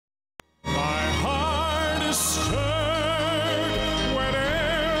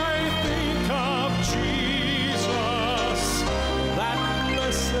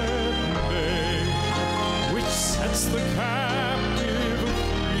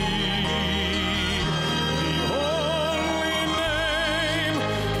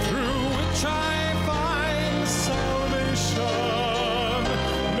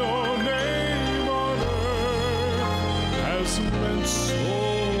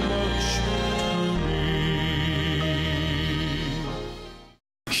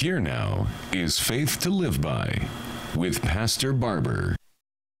Here now is Faith to Live By with Pastor Barber.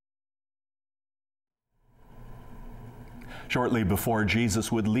 Shortly before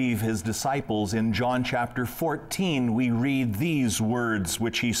Jesus would leave his disciples in John chapter 14, we read these words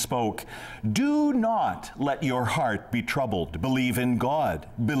which he spoke. Do not let your heart be troubled. Believe in God.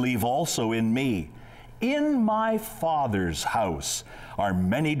 Believe also in me. In my Father's house are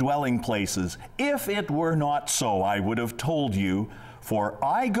many dwelling places. If it were not so, I would have told you, for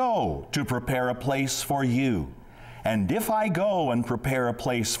I go to prepare a place for you. And if I go and prepare a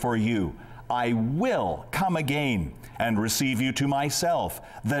place for you, I will come again and receive you to myself,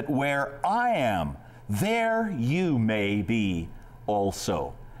 that where I am, there you may be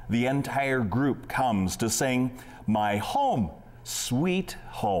also. The entire group comes to sing, My Home, Sweet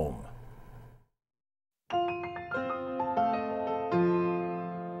Home.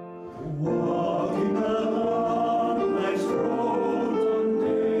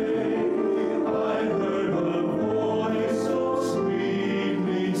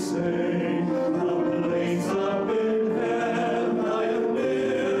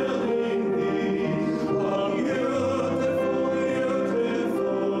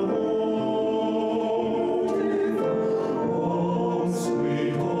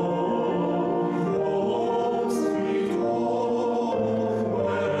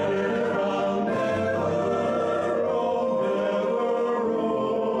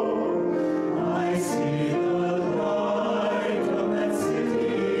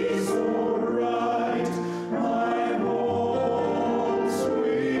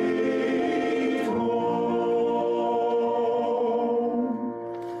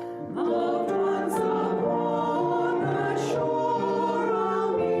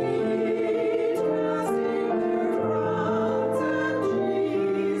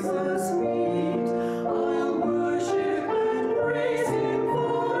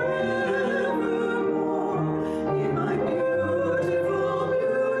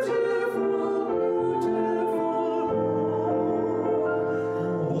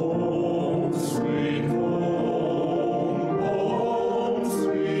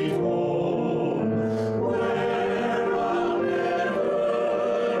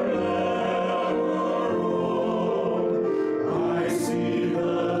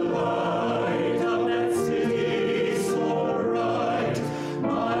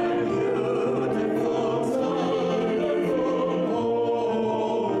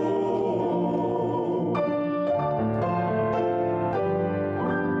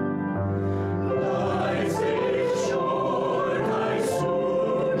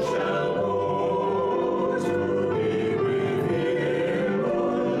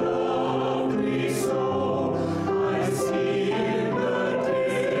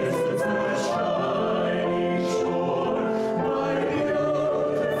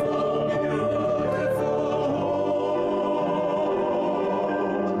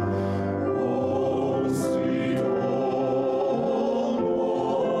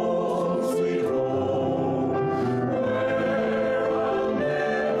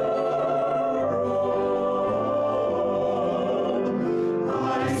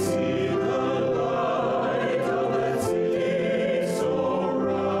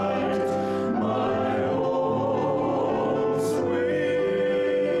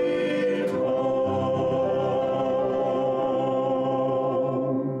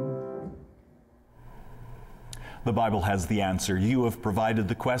 The Bible has the answer. You have provided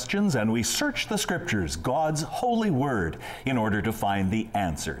the questions, and we search the Scriptures, God's holy word, in order to find the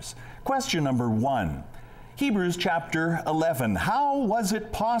answers. Question number 1. Hebrews chapter 11. How was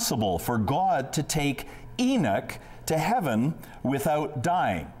it possible for God to take Enoch to heaven without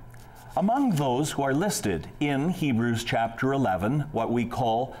dying? Among those who are listed in Hebrews chapter 11, what we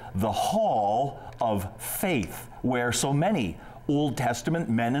call the Hall of Faith, where so many Old Testament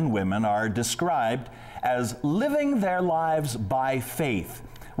men and women are described as living their lives by faith.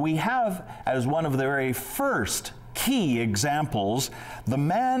 We have, as one of the very first key examples, the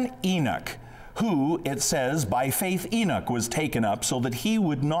man Enoch, who, it says, by faith Enoch was taken up so that he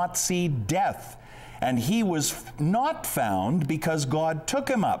would not see death. And he was not found because God took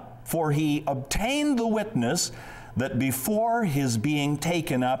him up, for he obtained the witness that before his being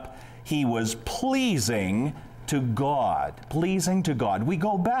taken up, he was pleasing to God. Pleasing to God. We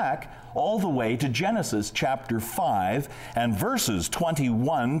go back all the way to Genesis chapter 5 and verses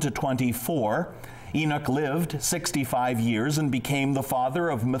 21 to 24. Enoch lived 65 years and became the father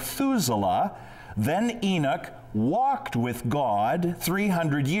of Methuselah. Then Enoch walked with God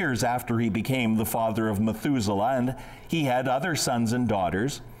 300 years after he became the father of Methuselah, and he had other sons and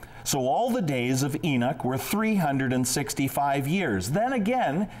daughters. So all the days of Enoch were 365 years. Then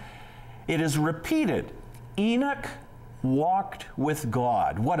again, it is repeated. Enoch walked with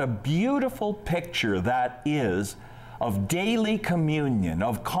God. What a beautiful picture that is of daily communion,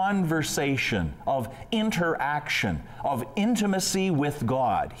 of conversation, of interaction, of intimacy with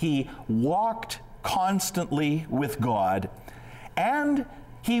God. He walked constantly with God, and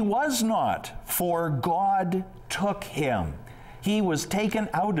he was not, for God took him. He was taken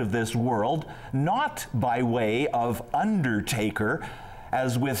out of this world, not by way of undertaker,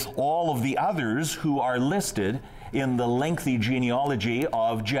 as with all of the others who are listed in the lengthy genealogy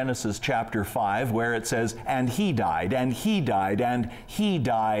of Genesis chapter 5, where it says, and he died, and he died, and he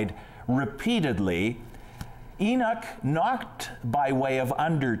died repeatedly. Enoch, not by way of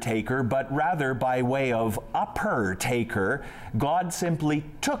undertaker, but rather by way of upper taker. God simply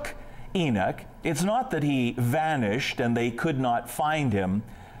took Enoch. It's not that he vanished and they could not find him.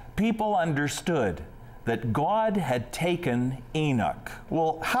 People understood that God had taken Enoch.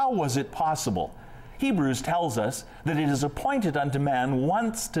 Well, how was it possible? Hebrews tells us that it is appointed unto man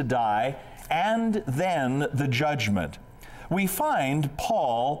once to die, and then the judgment. We find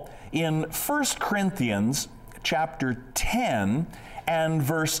Paul in 1 Corinthians chapter 10 and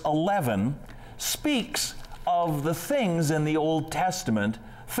verse 11 speaks of the things in the Old Testament,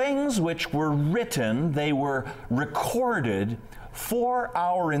 things which were written, they were recorded for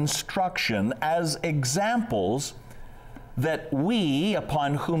our instruction as examples, that we,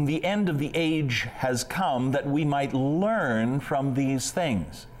 upon whom the end of the age has come, that we might learn from these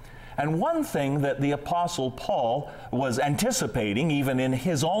things. And one thing that the Apostle Paul was anticipating, even in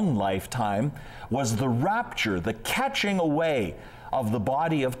his own lifetime, was the rapture, the catching away of the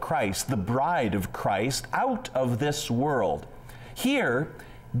body of Christ, the bride of Christ, out of this world. Here,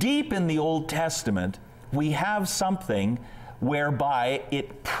 deep in the Old Testament, we have something whereby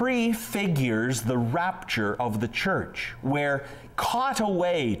it prefigures the rapture of the church, where caught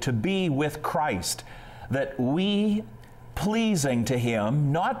away to be with Christ, that we, pleasing to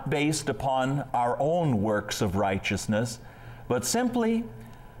him, not based upon our own works of righteousness, but simply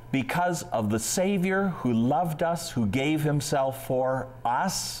because of the Savior who loved us, who gave himself for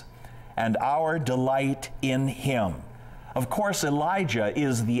us, and our delight in him. Of course, Elijah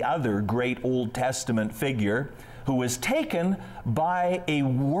is the other great Old Testament figure who was taken by a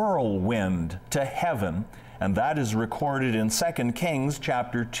whirlwind to heaven, and that is recorded in 2 Kings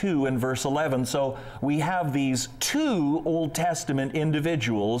chapter 2 and verse 11. So we have these two Old Testament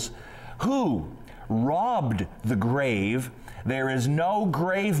individuals who robbed the grave. There is no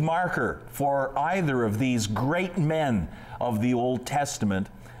grave marker for either of these great men of the Old Testament.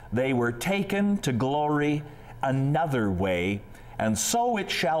 They were taken to glory another way. And so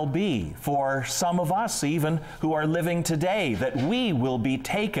it shall be for some of us even who are living today, that we will be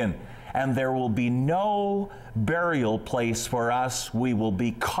taken, and there will be no burial place for us. We will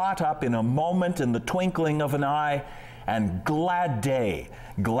be caught up in a moment, in the twinkling of an eye, and glad day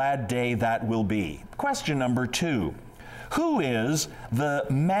that will be. Question number 2. Who is the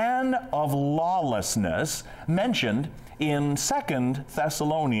man of lawlessness mentioned in 2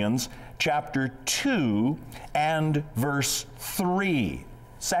 Thessalonians chapter 2 and verse 3.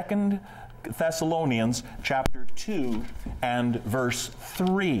 2 Thessalonians chapter 2 and verse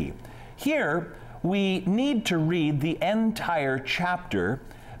 3. Here we need to read the entire chapter,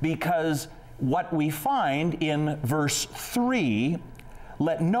 because what we find in verse 3,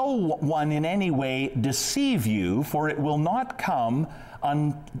 let no one in any way deceive you, for it will not come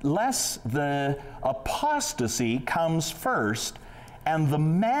unless the apostasy comes first, and the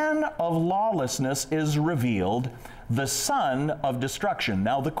man of lawlessness is revealed, the son of destruction.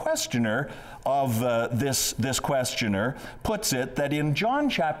 Now, the questioner of this questioner puts it that in John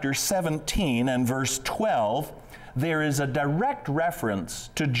chapter 17 and verse 12, there is a direct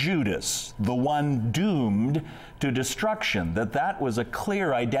reference to Judas, the one doomed to destruction, that was a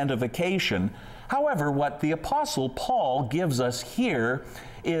clear identification. However, what the Apostle Paul gives us here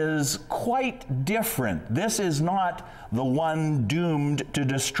is quite different. This is not the one doomed to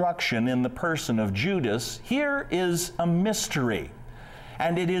destruction in the person of Judas. Here is a mystery.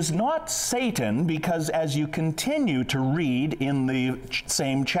 And it is not Satan, because as you continue to read in the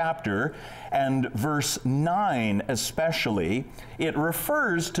same chapter, and verse 9 especially, it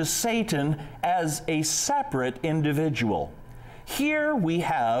refers to Satan as a separate individual. Here we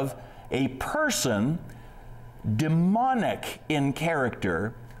have a person, demonic in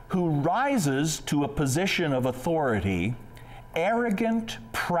character, who rises to a position of authority, arrogant,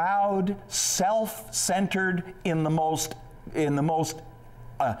 proud, self-centered in the most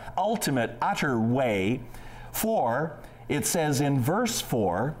ultimate, utter way. For it says in verse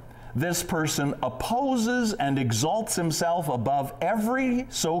 4, this person opposes and exalts himself above every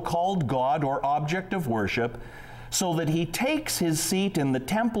so-called God or object of worship, so that he takes his seat in the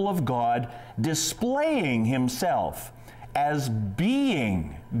temple of God, displaying himself as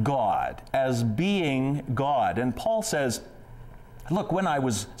being God, as being God. And Paul says, look, when I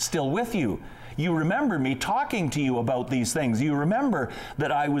was still with you, you remember me talking to you about these things. You remember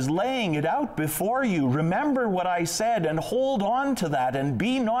that I was laying it out before you. Remember what I said and hold on to that and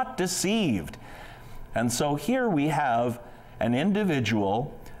be not deceived. And so here we have an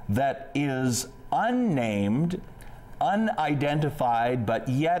individual that is unnamed, unidentified, but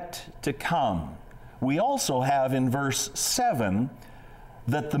yet to come. We also have in verse 7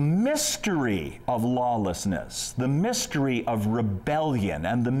 that the mystery of lawlessness, the mystery of rebellion,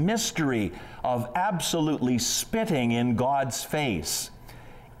 and the mystery of absolutely spitting in God's face,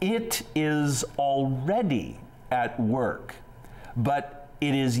 it is already at work, but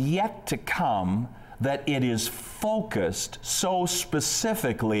it is yet to come that it is focused so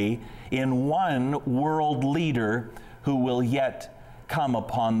specifically in one world leader who will yet come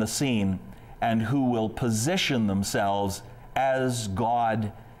upon the scene and who will position themselves as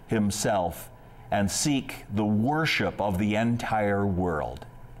God himself and seek the worship of the entire world.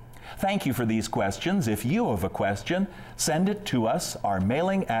 Thank you for these questions. If you have a question, send it to us. Our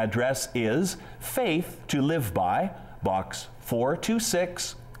mailing address is Faith to Live By, Box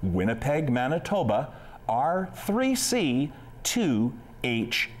 426, Winnipeg, Manitoba, R3C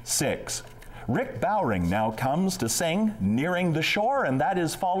 2H6. Rick Bowring now comes to sing Nearing the Shore, and that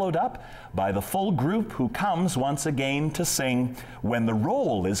is followed up by the full group who comes once again to sing When the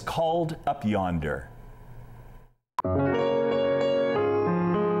Roll is Called Up Yonder.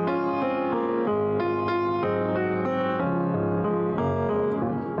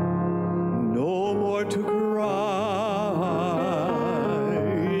 No more to cry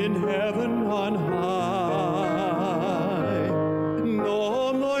in heaven on high,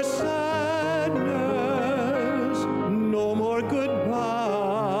 no more sadness, no more goodbyes,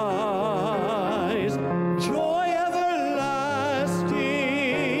 joy everlasting,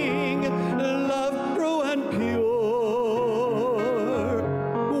 love true and pure.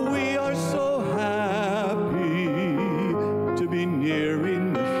 We are so happy to be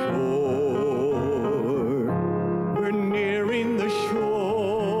nearing the shore. We're nearing the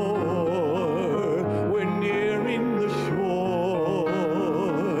shore. We're nearing the shore.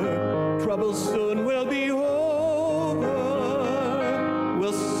 Trouble soon will be over.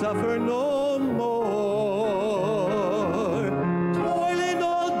 We'll suffer no more. Toiling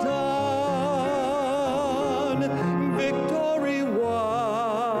all done, victory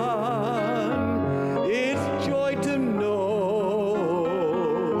won. It's joy to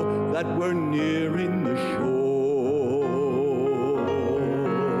know that we're nearing the shore.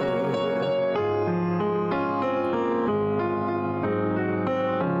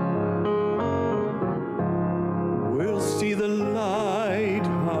 We'll see the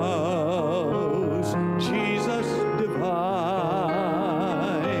lighthouse, Jesus divine.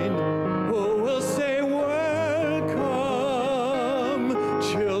 Oh, we'll say, welcome,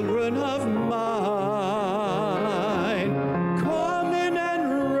 children of mine. Come in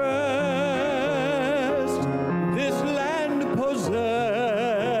and rest, this land possess.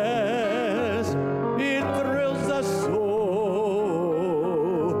 It thrills us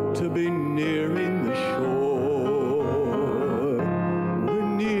so to be nearing the shore.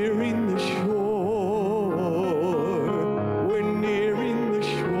 We're nearing the shore. We're nearing the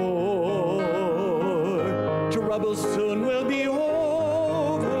shore. Trouble soon will be over.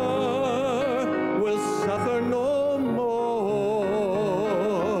 We'll suffer no more.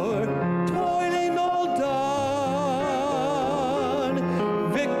 Toiling all done,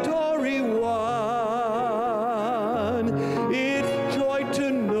 victory won. It's joy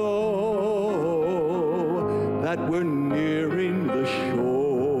to know that we're nearing the shore.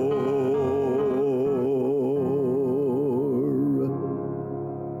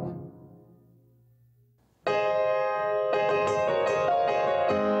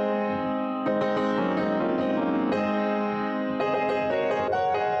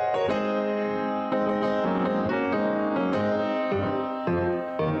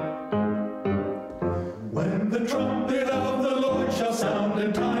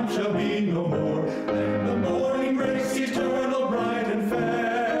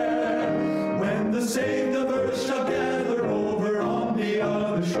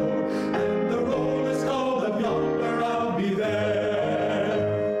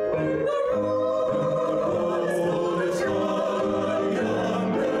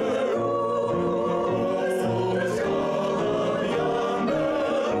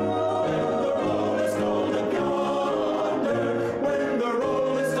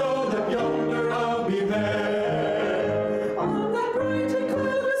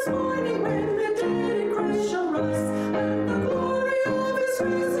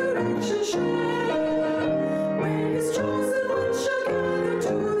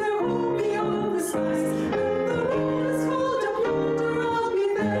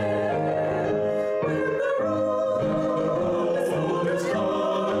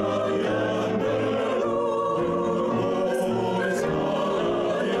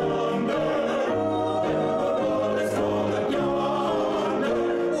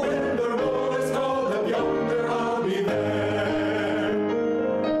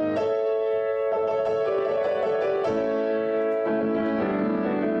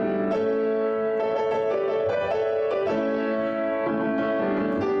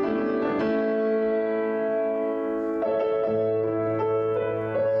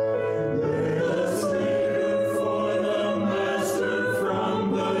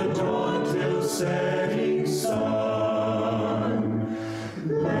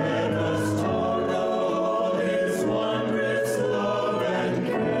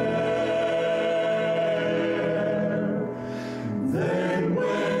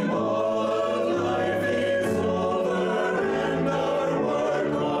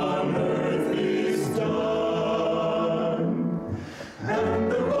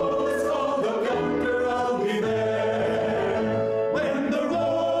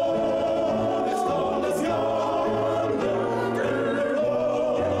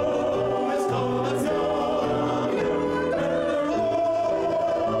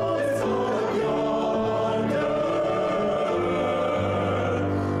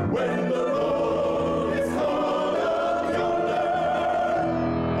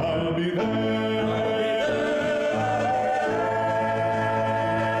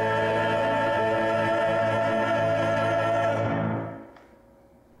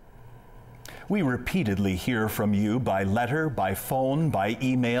 We repeatedly hear from you by letter, by phone, by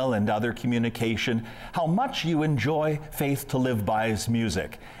email, and other communication how much you enjoy Faith to Live By's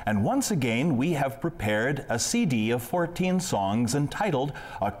music. And once again, we have prepared a CD of 14 songs entitled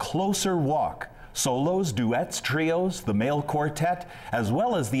A Closer Walk. Solos, duets, trios, the male quartet, as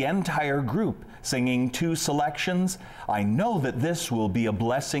well as the entire group singing 2 selections. I know that this will be a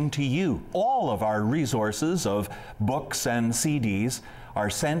blessing to you. All of our resources of books and CDs are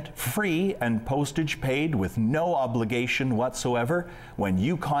sent free and postage paid with no obligation whatsoever. When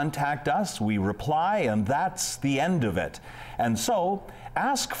you contact us, we reply, and that's the end of it. And so,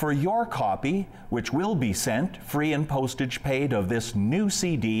 ask for your copy, which will be sent free and postage paid, of this new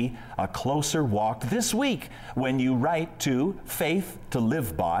CD, A Closer Walk, this week when you write to Faith to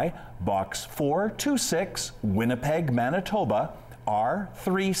Live By, Box 426, Winnipeg, Manitoba,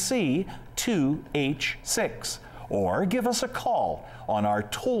 R3C 2H6. Or give us a call on our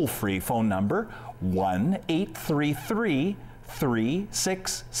toll-free phone number,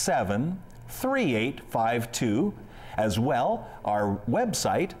 1-833-367-3852. As well, our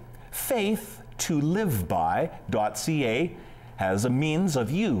website, faithtoliveby.ca, has a means of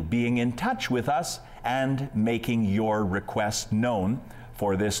you being in touch with us and making your request known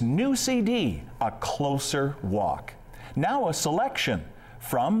for this new CD, A Closer Walk. Now a selection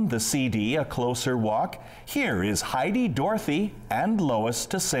from the CD, A Closer Walk. Here is Heidi, Dorothy, and Lois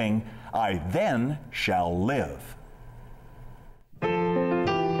to sing, I Then Shall Live.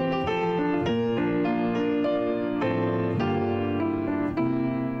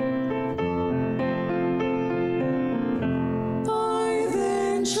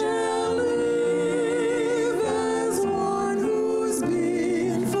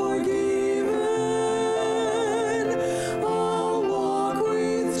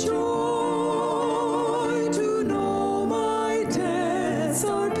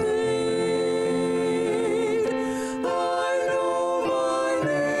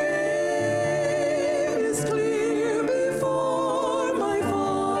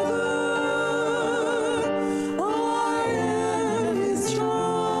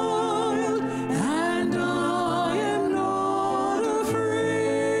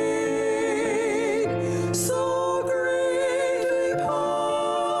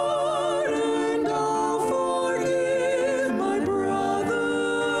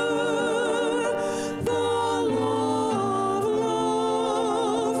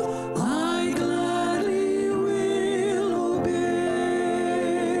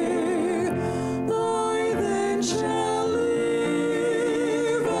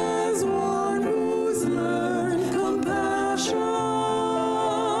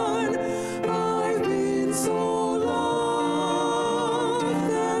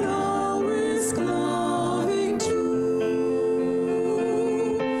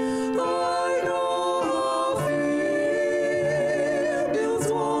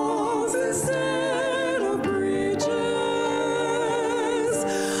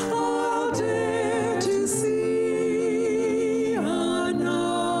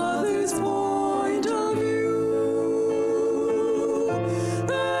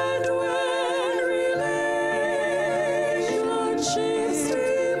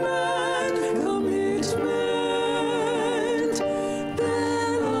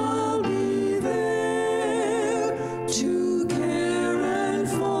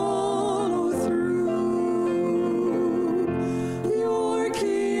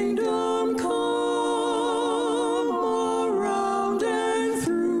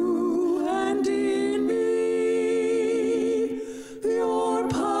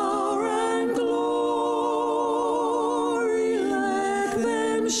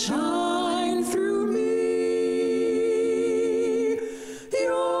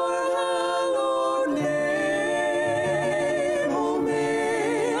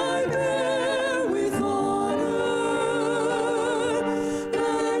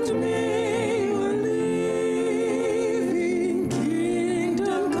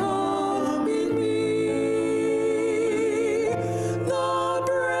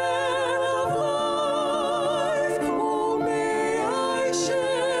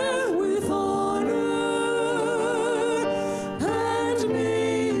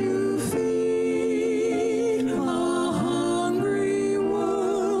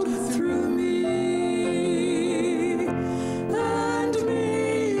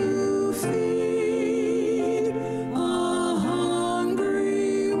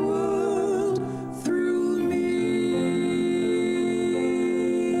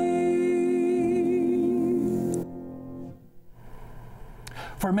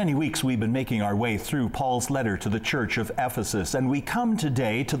 For many weeks we've been making our way through Paul's letter to the church of Ephesus, and we come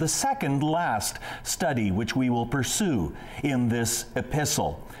today to the second last study which we will pursue in this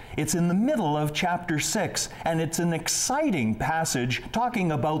epistle. It's in the middle of chapter 6, and it's an exciting passage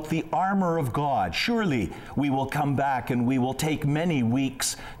talking about the armor of God. Surely we will come back and we will take many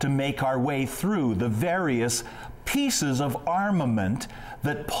weeks to make our way through the various pieces of armament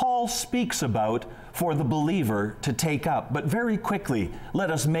that Paul speaks about for the believer to take up. But very quickly,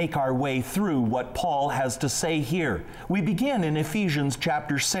 let us make our way through what Paul has to say here. We begin in Ephesians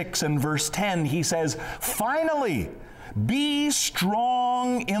chapter 6 and verse 10. He says, "Finally, be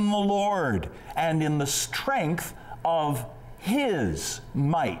strong in the Lord and in the strength of His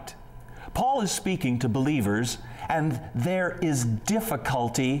might." Paul is speaking to believers, and there is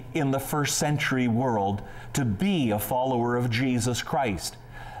difficulty in the first century world to be a follower of Jesus Christ.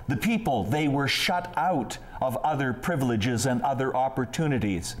 The people, they were shut out of other privileges and other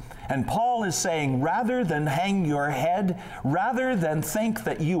opportunities. And Paul is saying, rather than hang your head, rather than think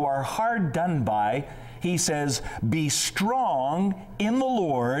that you are hard done by, he says, be strong in the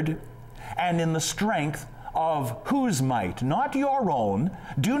Lord and in the strength of whose might? Not your own.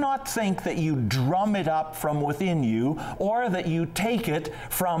 Do not think that you drum it up from within you or that you take it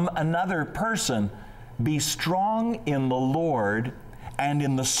from another person. Be strong in the Lord and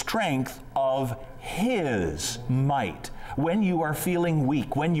in the strength of His might. When you are feeling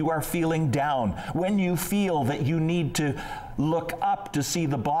weak, when you are feeling down, when you feel that you need to look up to see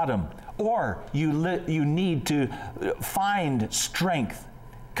the bottom, or you need to find strength,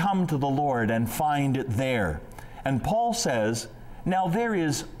 come to the Lord and find it there. And Paul says, now there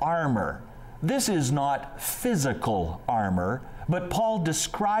is armor. This is not physical armor, but Paul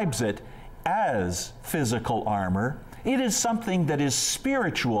describes it as physical armor. It is something that is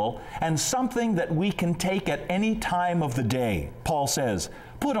spiritual and something that we can take at any time of the day. Paul says,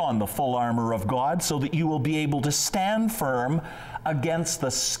 put on the full armor of God so that you will be able to stand firm against the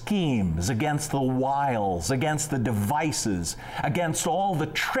schemes, against the wiles, against the devices, against all the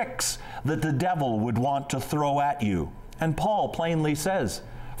tricks that the devil would want to throw at you. And Paul plainly says,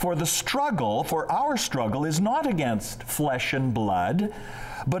 for our struggle is not against flesh and blood,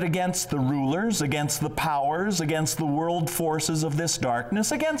 but against the rulers, against the powers, against the world forces of this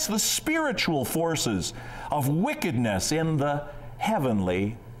darkness, against the spiritual forces of wickedness in the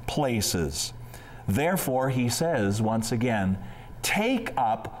heavenly places. Therefore, he says once again, take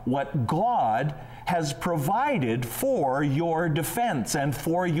up what God has provided for your defense and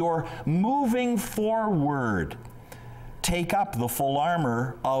for your moving forward. Take up the full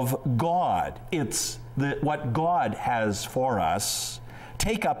armor of God. It's what God has for us.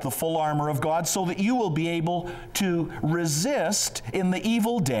 Take up the full armor of God so that you will be able to resist in the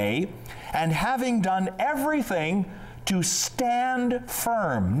evil day, and having done everything, to stand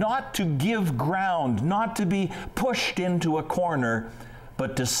firm, not to give ground, not to be pushed into a corner,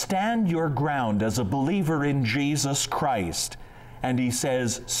 but to stand your ground as a believer in Jesus Christ. And he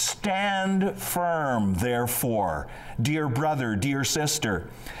says, stand firm, therefore, dear brother, dear sister,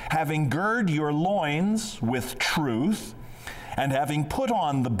 having girded your loins with truth, and having put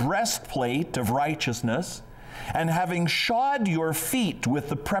on the breastplate of righteousness, and having shod your feet with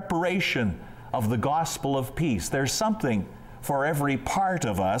the preparation of the gospel of peace. There's something for every part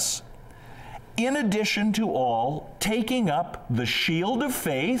of us. In addition to all, taking up the shield of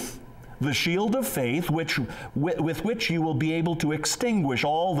faith, with which you will be able to extinguish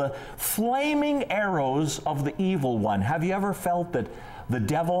all the flaming arrows of the evil one. Have you ever felt that the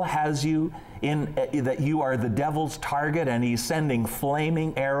devil has you that you are the devil's target and he's sending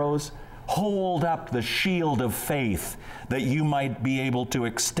flaming arrows? Hold up the shield of faith that you might be able to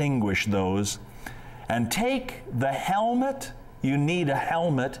extinguish those. And take the helmet. You need a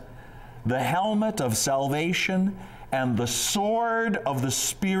helmet. The helmet of salvation and the sword of the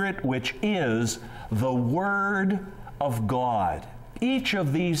Spirit, which is the Word of God. Each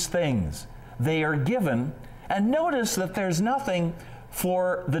of these things, they are given. And notice that there's nothing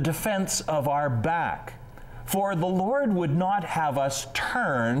for the defense of our back. For the Lord would not have us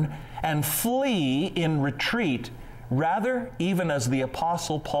turn and flee in retreat. Rather, even as the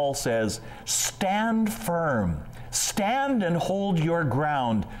Apostle Paul says, stand firm. Stand and hold your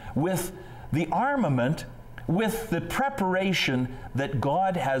ground with the armament, with the preparation that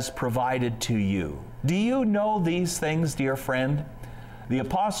God has provided to you. Do you know these things, dear friend? The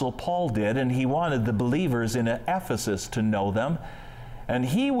Apostle Paul did, and he wanted the believers in Ephesus to know them. And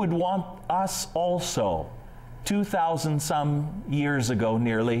he would want us also, 2,000 some years ago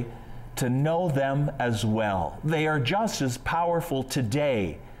nearly, to know them as well. They are just as powerful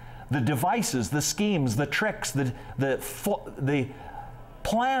today. The devices, the schemes, the tricks, the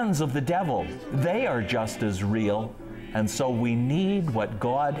plans of the devil, they are just as real, and so we need what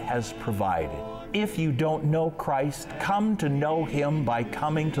God has provided. If you don't know Christ, come to know Him by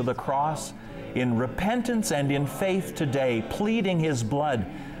coming to the cross in repentance and in faith today, pleading His blood.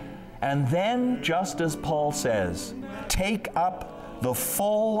 And then, just as Paul says, take up the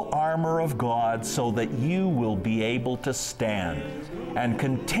full armor of God so that you will be able to stand. And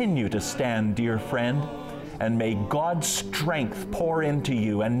continue to stand, dear friend, and may God's strength pour into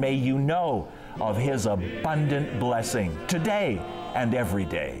you, and may you know of His abundant blessing today and every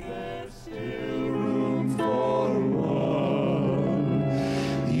day.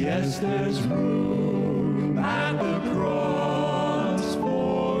 Yes, there's room at the cross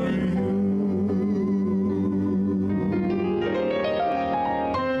for you.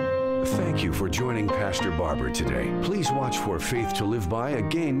 Thank you for joining Pastor Barber today. Please watch for Faith to Live By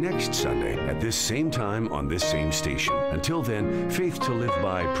again next Sunday at this same time on this same station. Until then, Faith to Live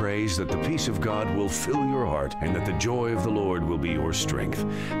By prays that the peace of God will fill your heart and that the joy of the Lord will be your strength.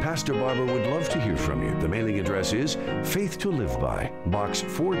 Pastor Barber would love to hear from you. The mailing address is Faith to Live By, Box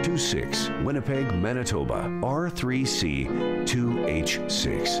 426, Winnipeg, Manitoba, R3C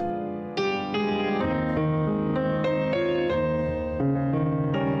 2H6.